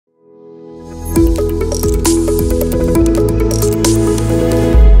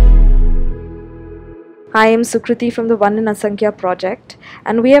I am Sukriti from the One in Asankhya project,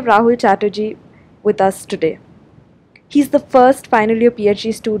 and we have Rahul Chatterjee with us today. He's the first final year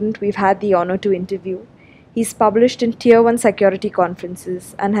PhD student we've had the honor to interview. He's published in Tier 1 security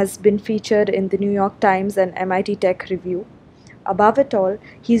conferences and has been featured in the New York Times and MIT Tech Review. Above it all,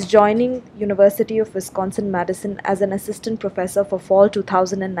 he's joining University of Wisconsin-Madison as an assistant professor for fall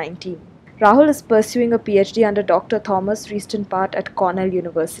 2019. Rahul is pursuing a PhD under Dr. Thomas Ristenpart at Cornell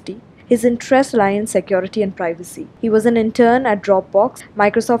University. His interests lie in security and privacy. He was an intern at Dropbox,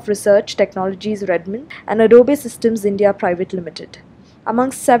 Microsoft Research Technologies Redmond, and Adobe Systems India Private Limited.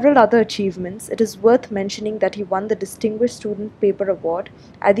 Among several other achievements, it is worth mentioning that he won the Distinguished Student Paper Award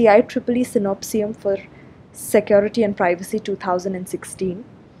at the IEEE Synopsium for Security and Privacy 2016,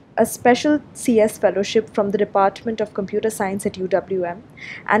 a special CS fellowship from the Department of Computer Science at UWM,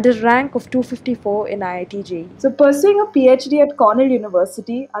 and a rank of 254 in IIT-JEE. So pursuing a PhD at Cornell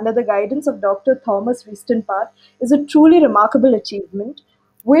University under the guidance of Dr. Thomas Ristenpart is a truly remarkable achievement.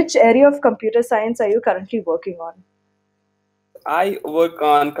 Which area of computer science are you currently working on? I work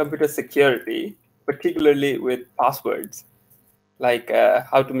on computer security, particularly with passwords, like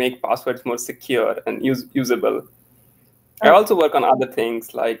how to make passwords more secure and usable. I also work on other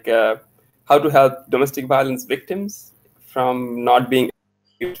things like how to help domestic violence victims from not being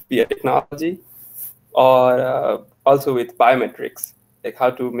abused via technology, or also with biometrics, like how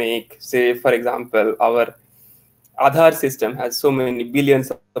to make, say, for example, our Aadhaar system has so many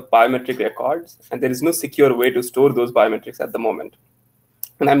billions of biometric records, and there is no secure way to store those biometrics at the moment.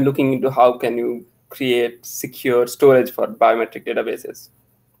 And I'm looking into how can you create secure storage for biometric databases,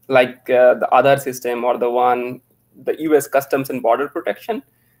 like the Aadhaar system or the US Customs and Border Protection.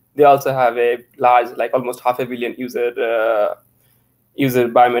 They also have a large, like almost 500 million user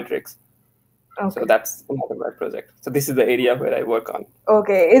biometrics. Okay. So that's another web project. So this is the area where I work on.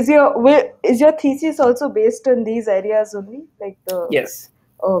 Okay. Is your thesis also based on these areas only? Yes.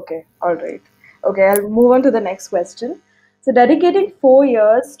 Okay. All right. Okay. I'll move on to the next question. So dedicating 4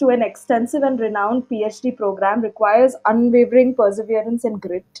 years to an extensive and renowned PhD program requires unwavering perseverance and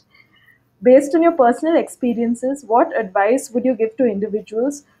grit. Based on your personal experiences, what advice would you give to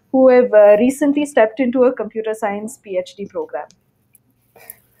individuals who have recently stepped into a computer science PhD program?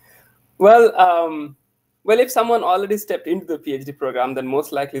 Well, if someone already stepped into the PhD program, then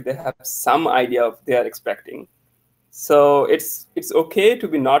most likely they have some idea of what they are expecting. So it's okay to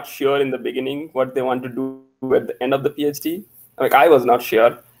be not sure in the beginning what they want to do at the end of the PhD. Like I was not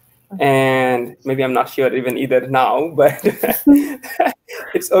sure, and maybe I'm not sure even either now, but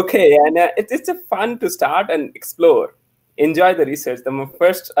it's okay. And it's a fun to start and explore. Enjoy the research. The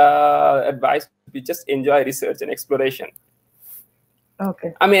first advice would be just enjoy research and exploration.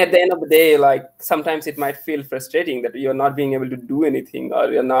 Okay. I mean, at the end of the day, like sometimes it might feel frustrating that you're not being able to do anything,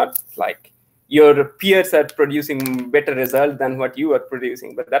 or you're not like your peers are producing better results than what you are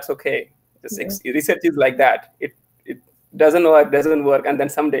producing, but that's okay. Research is like that. It doesn't work, and then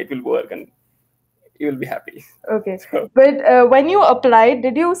someday it will work, and you will be happy. Okay. So. But when you applied,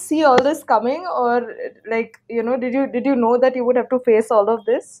 did you see all this coming, or did you know that you would have to face all of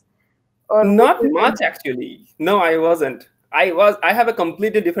this? Or not much, actually. No, I wasn't. I have a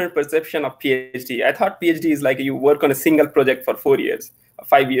completely different perception of PhD. I thought PhD is like you work on a single project for 4 years, or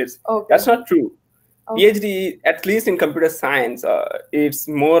 5 years. Okay. That's not true. Okay. PhD, at least in computer science, it's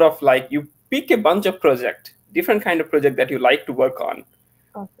more of like you pick a bunch of projects, different kind of project that you like to work on.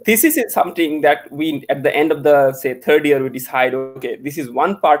 Okay. Thesis is something that we, at the end of the, say, third year, we decide, okay, this is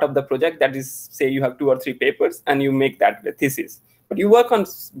one part of the project that is, say, you have 2 or 3 papers, and you make that the thesis. But you work on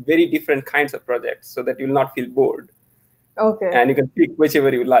very different kinds of projects so that you'll not feel bored. Okay. And you can pick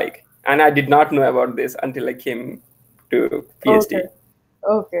whichever you like. And I did not know about this until I came to PhD.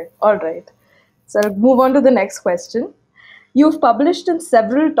 Okay. All right. So I'll move on to the next question. You've published in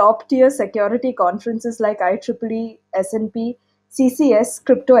several top-tier security conferences like IEEE, S&P, CCS,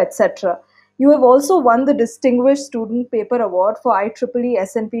 Crypto, etc. You have also won the Distinguished Student Paper Award for IEEE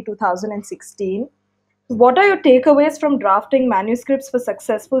S&P 2016. What are your takeaways from drafting manuscripts for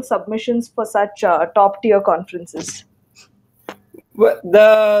successful submissions for such top-tier conferences? Well,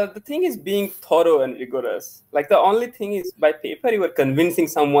 the thing is being thorough and rigorous. Like the only thing is by paper, you are convincing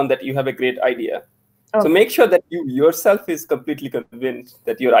someone that you have a great idea. Okay. So make sure that you yourself is completely convinced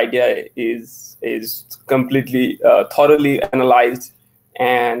that your idea is completely thoroughly analyzed.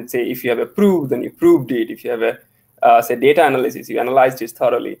 And say if you have a proof, then you proved it. If you have a say data analysis, you analyzed it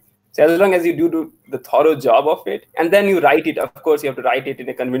thoroughly. So as long as you do the thorough job of it, and then you write it, of course, you have to write it in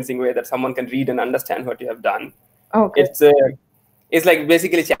a convincing way that someone can read and understand what you have done. Okay. It's like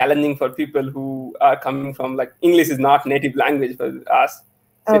basically challenging for people who are coming from, like, English is not native language for us.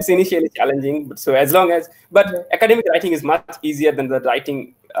 So it's initially challenging, but so as long as, but academic writing is much easier than the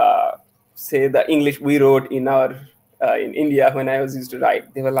writing, say the English we wrote in our in India when I was used to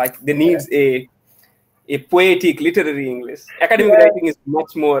write. They were like, they needs a poetic literary English. Academic writing is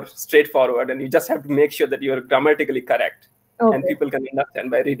much more straightforward, and you just have to make sure that you are grammatically correct, and people can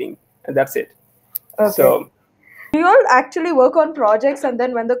understand by reading, and that's it. So. Do you all actually work on projects, and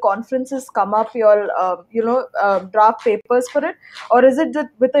then when the conferences come up, you all, draft papers for it? Or is it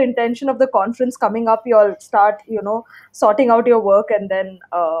that with the intention of the conference coming up, you all start, sorting out your work and then,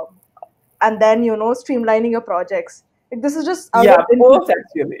 streamlining your projects? Like, this is just both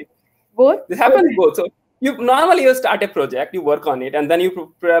actually. Both? This happens both. So you start a project, you work on it, and then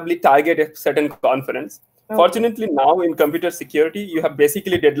you probably target a certain conference. Fortunately, now in computer security, you have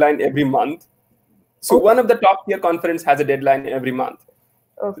basically deadline every month. So one of the top tier conference has a deadline every month.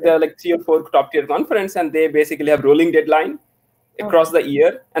 There are like 3 or 4 top tier conference, and they basically have rolling deadline across the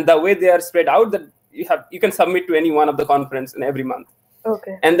year. And the way they are spread out, that you can submit to any one of the conference in every month.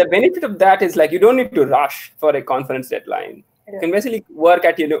 And the benefit of that is like you don't need to rush for a conference deadline. You can basically work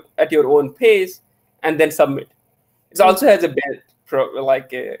at your own pace and then submit. It also has a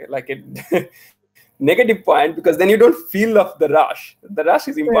negative point, because then you don't feel of the rush. The rush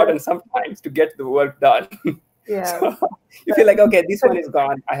is important sometimes to get the work done. So you feel like, okay, this one is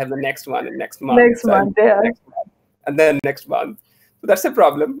gone. I have the next one in next month. Next month, and then next month. So that's a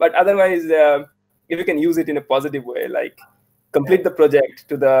problem. But otherwise, if you can use it in a positive way, like complete the project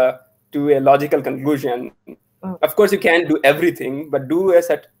to a logical conclusion. Of course, you can't do everything, but do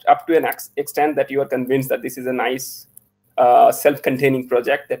up to an extent that you are convinced that this is a nice self-containing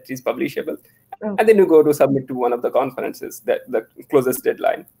project that is publishable. And then you go to submit to one of the conferences, the closest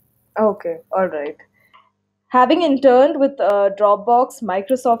deadline. Okay, all right. Having interned with Dropbox,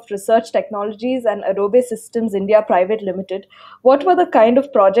 Microsoft Research Technologies, and Adobe Systems India Private Limited, what were the kind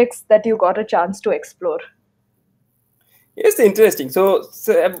of projects that you got a chance to explore? It's interesting. So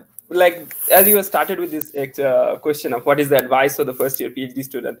like as you started with this question of what is the advice for the first year PhD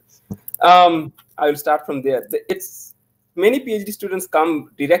student, I will start from there. Many PhD students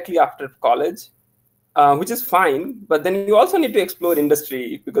come directly after college, which is fine, but then you also need to explore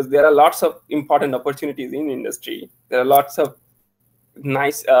industry, because there are lots of important opportunities in industry. There are lots of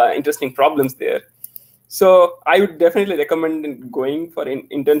nice, interesting problems there. So I would definitely recommend going for an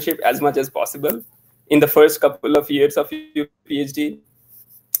internship as much as possible in the first couple of years of your PhD.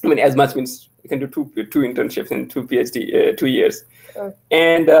 I mean, as much means you can do two internships in 2 years.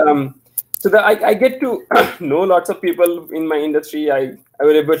 And so I get to know lots of people in my industry. I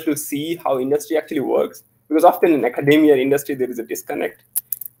was able to see how industry actually works, because often in academia industry, there is a disconnect.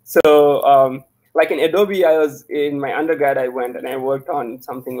 So like in Adobe, I was in my undergrad, I went and I worked on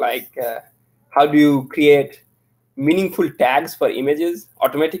something like how do you create meaningful tags for images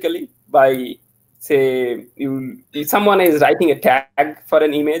automatically by, say, someone is writing a tag for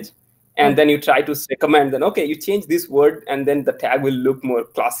an image, and then you try to recommend, then, okay, you change this word, and then the tag will look more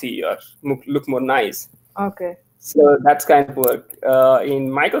classy or look more nice. So that's kind of work. In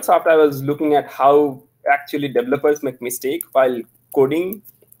Microsoft, I was looking at how actually developers make mistake while coding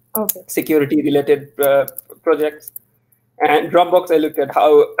security-related projects. And Dropbox, I looked at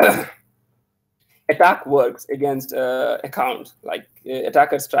how attack works against accounts. Like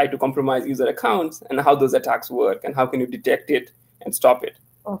attackers try to compromise user accounts, and how those attacks work, and how can you detect it and stop it.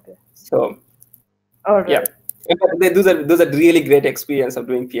 So, yeah, those are really great experience of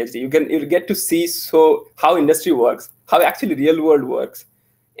doing PhD. You get to see how industry works, how actually real world works,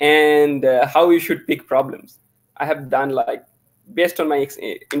 and how you should pick problems. I have done, like, based on my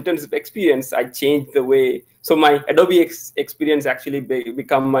internship experience, I changed the way. So my Adobe experience actually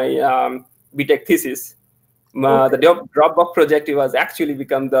become my BTech thesis. The Dropbox project, it was actually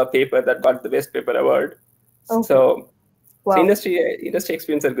become the paper that got the best paper award. So industry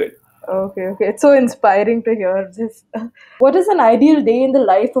experience are good. Okay. It's so inspiring to hear this. What is an ideal day in the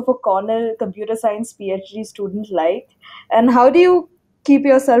life of a Cornell computer science PhD student like? And how do you keep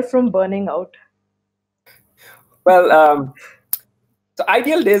yourself from burning out? Well, so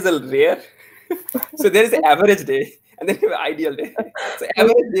ideal days are rare. So there is an average day, and then you have an ideal day. So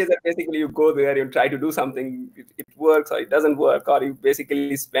average days are basically you go there, you try to do something, it works or it doesn't work, or you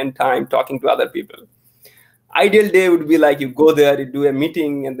basically spend time talking to other people. Ideal day would be like you go there, you do a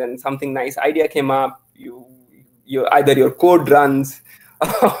meeting, and then something nice idea came up. You either your code runs,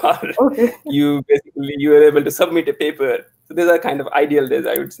 or you are able to submit a paper. So these are kind of ideal days,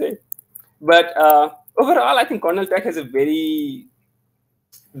 I would say. But overall, I think Cornell Tech has a very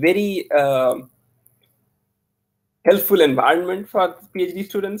helpful environment for PhD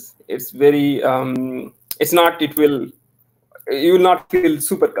students. It's very you will not feel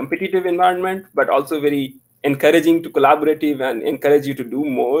super competitive environment, but also very encouraging to collaborative and encourage you to do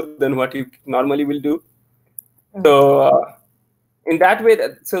more than what you normally will do. So in that way,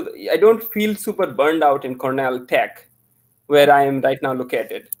 so I don't feel super burned out in Cornell Tech, where I am right now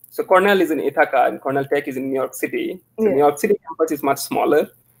located. So Cornell is in Ithaca and Cornell Tech is in New York City. So New York City campus is much smaller,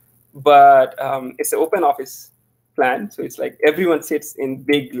 but it's an open office plan. So it's like everyone sits in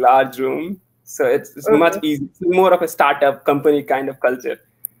big, large room. So it's much easier. It's more of a startup company kind of culture.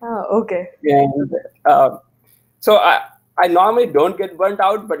 Okay. And so I normally don't get burnt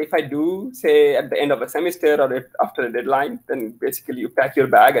out, but if I do, say at the end of a semester or after a deadline, then basically you pack your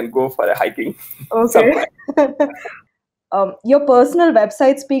bag and go for a hiking. Okay. Your personal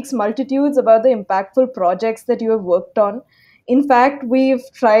website speaks multitudes about the impactful projects that you have worked on. In fact, we've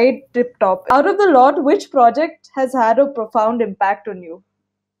tried TipTop. Out of the lot, which project has had a profound impact on you?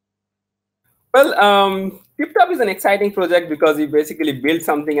 Well, TipTop is an exciting project because you basically build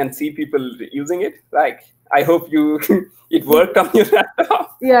something and see people using it. Like, I hope it worked on your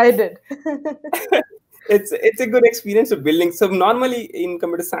laptop. Yeah, I did. It's a good experience of building. So normally in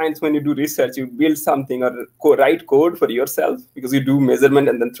computer science, when you do research, you build something or write code for yourself because you do measurement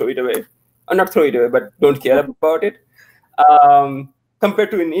and then throw it away. Or not throw it away, but don't care about it.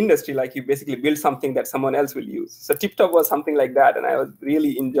 Compared to an industry, like you basically build something that someone else will use. So TipTop was something like that, and I was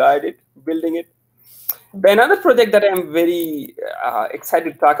really enjoyed it, building it. But another project that I'm very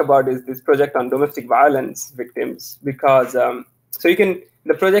excited to talk about is this project on domestic violence victims, because the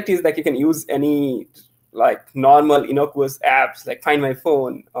project is like you can use any like normal innocuous apps like Find My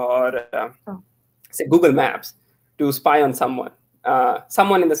Phone or say Google Maps to spy on someone.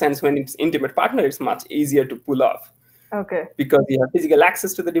 Someone in the sense when it's intimate partner, it's much easier to pull off. Okay. Because you have physical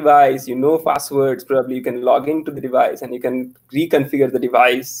access to the device, you know passwords, probably you can log into the device and you can reconfigure the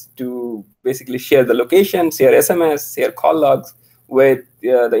device to basically share the location, share SMS, share call logs with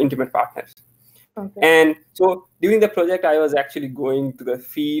the intimate partners. Okay. And so during the project, I was actually going to the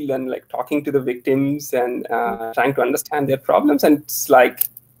field and like talking to the victims and trying to understand their problems. And it's like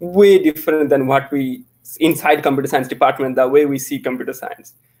way different than what we inside computer science department, the way we see computer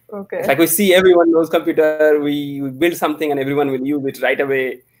science. Okay. It's like we see everyone knows computer, we build something and everyone will use it right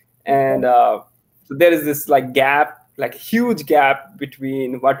away. And so there is this like gap, like huge gap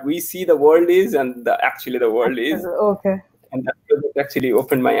between what we see the world is and actually the world is. Okay. And that project actually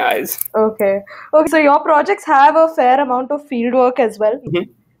opened my eyes. Okay. Okay. So your projects have a fair amount of field work as well?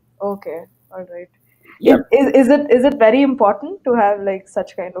 Mm-hmm. Okay. All right. Yeah. Is it very important to have like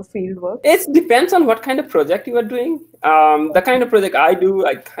such kind of field work? It depends on what kind of project you are doing. The kind of project I do,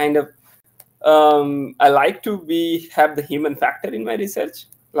 I kind of I like to have the human factor in my research,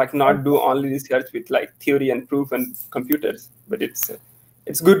 like not do only research with like theory and proof and computers, but it's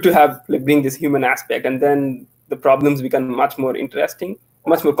good to have like bring this human aspect, and then the problems become much more interesting,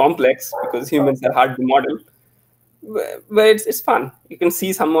 much more complex because humans are hard to model. But it's fun. You can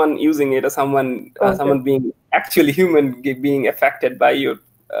see someone using it or someone being actually human being affected by your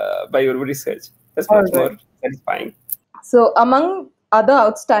research. That's much more satisfying. So among other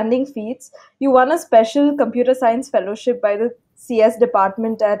outstanding feats, you won a special computer science fellowship by the CS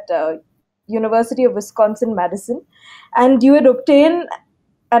department at University of Wisconsin-Madison, and you had obtained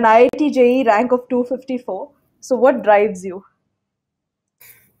an IIT-JEE rank of 254. So what drives you?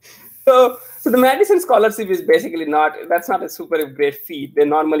 So the Madison scholarship is basically that's not a super great feat. They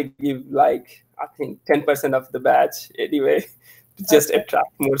normally give like, I think 10% of the batch anyway to just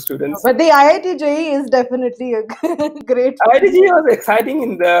attract more students. But the IIT-JEE is definitely a great feat. IIT-JEE was exciting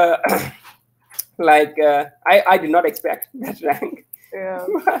in the, like, I did not expect that rank. Yeah.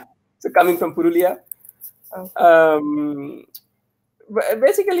 So coming from Purulia,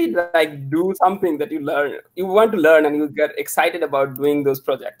 basically like do something that you want to learn and you get excited about doing those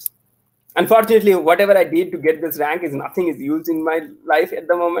projects. Unfortunately, whatever I did to get this rank is nothing is used in my life at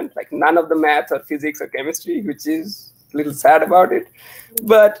the moment, like none of the maths or physics or chemistry, which is a little sad about it.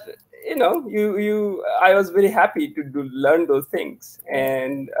 But I was very happy to learn those things,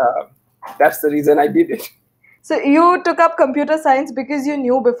 and that's the reason I did it. So you took up computer science because you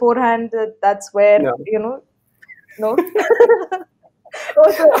knew beforehand that that's where, No?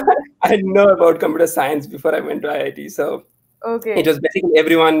 I know about computer science before I went to IIT, so it was basically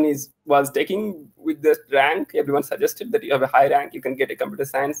everyone was taking with the rank. Everyone suggested that you have a high rank, you can get a computer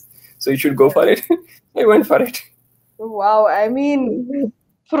science, so you should go for it. I went for it. Wow, I mean,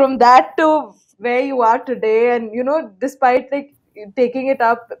 from that to where you are today, and despite like taking it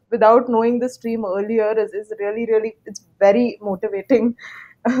up without knowing the stream earlier is really, really, it's very motivating.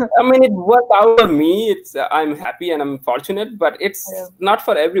 I mean, it worked out for me. I'm happy and I'm fortunate, but it's not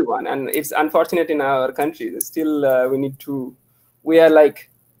for everyone, and it's unfortunate in our country. Still, we are like,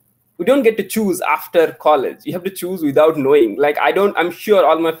 we don't get to choose after college. You have to choose without knowing. Like, I'm sure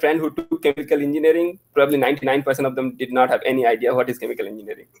all my friends who took chemical engineering, probably 99% of them did not have any idea what is chemical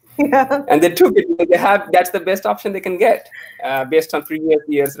engineering. Yeah. And they took it because that's the best option they can get based on previous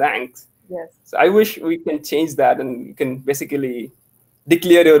year's ranks. Yes. So I wish we can change that, and you can basically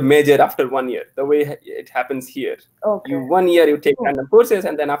declare your major after 1 year, the way it happens here. Okay. 1 year you take random courses,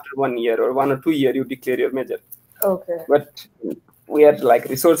 and then after 1 year or 1 or 2 year you declare your major. Okay. But we are like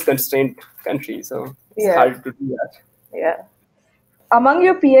resource constrained country, so it's hard to do that. Yeah. Among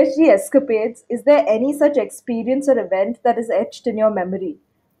your PhD escapades, is there any such experience or event that is etched in your memory?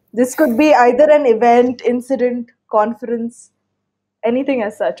 This could be either an event, incident, conference, anything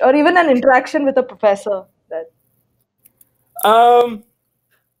as such, or even an interaction with a professor.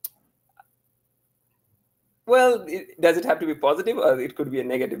 Well, does it have to be positive, or it could be a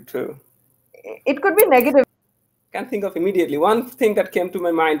negative too? It could be negative. Can't think of immediately. One thing that came to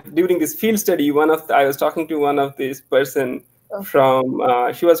my mind during this field study, I was talking to one of this person from,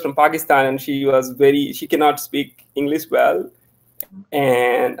 she was from Pakistan, and she cannot speak English well.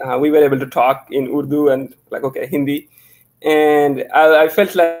 And we were able to talk in Urdu and Hindi. And I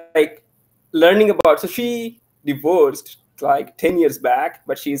felt like learning about, so she divorced like 10 years back,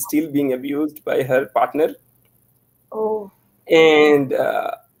 but she is still being abused by her partner. Oh. And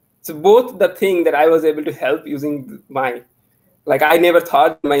so both the thing that I was able to help using I never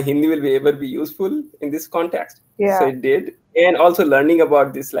thought my Hindi will ever be useful in this context. Yeah. So it did. And also learning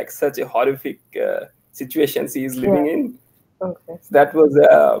about this, such a horrific situation she is living in. Okay.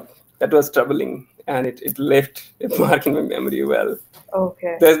 So that was troubling, and it left a mark in my memory well.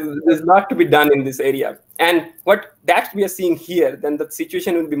 Okay. There's a lot to be done in this area. And what that we are seeing here, then the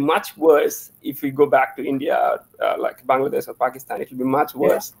situation will be much worse if we go back to India, like Bangladesh or Pakistan. It will be much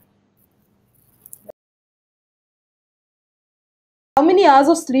worse. How many hours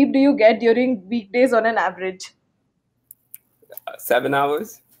of sleep do you get during weekdays on an average? 7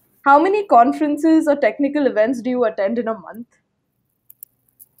 hours. How many conferences or technical events do you attend in a month?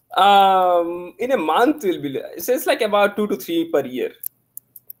 In a month will be, so it's like about 2 to 3 per year.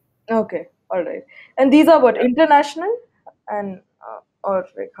 Okay, all right. And these are what, international and or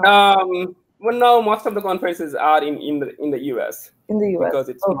like well, now most of the conferences are in the US. In the US. Because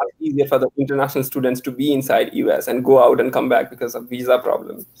it's much easier for the international students to be inside US and go out and come back because of visa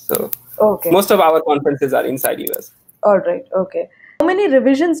problems. So most of our conferences are inside US. All right, okay. How many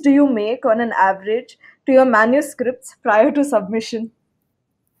revisions do you make on an average to your manuscripts prior to submission?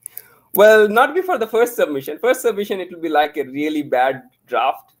 Well, not before the first submission. First submission, it will be like a really bad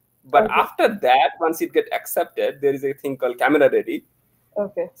draft. But after that, once it gets accepted, there is a thing called camera ready.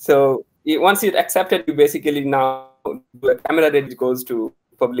 Okay. So once it's accepted, you basically now the camera ready goes to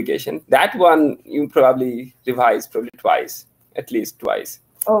publication. That one you probably revise twice, at least twice.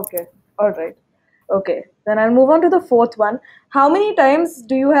 Okay. All right. Okay. Then I'll move on to the fourth one. How many times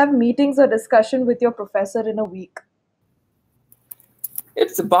do you have meetings or discussion with your professor in a week?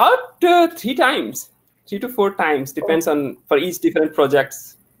 It's about 3 times, 3 to 4 times. Depends on, for each different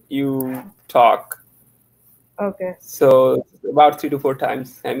projects you talk. Okay. So about 3 to 4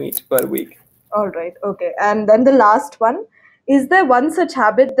 times I meet per week. All right. Okay. And then the last one, is there one such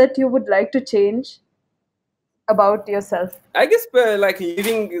habit that you would like to change about yourself? I guess like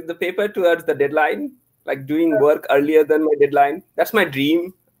leaving the paper towards the deadline, like doing work earlier than my deadline. That's my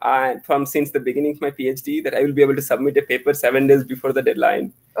dream. From since the beginning of my PhD, that I will be able to submit a paper 7 days before the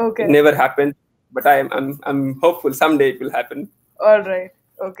deadline. Okay. It never happened, but I'm hopeful someday it will happen. All right.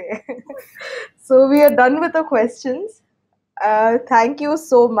 Okay. So we are done with the questions. Thank you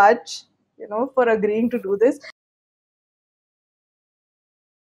so much, for agreeing to do this.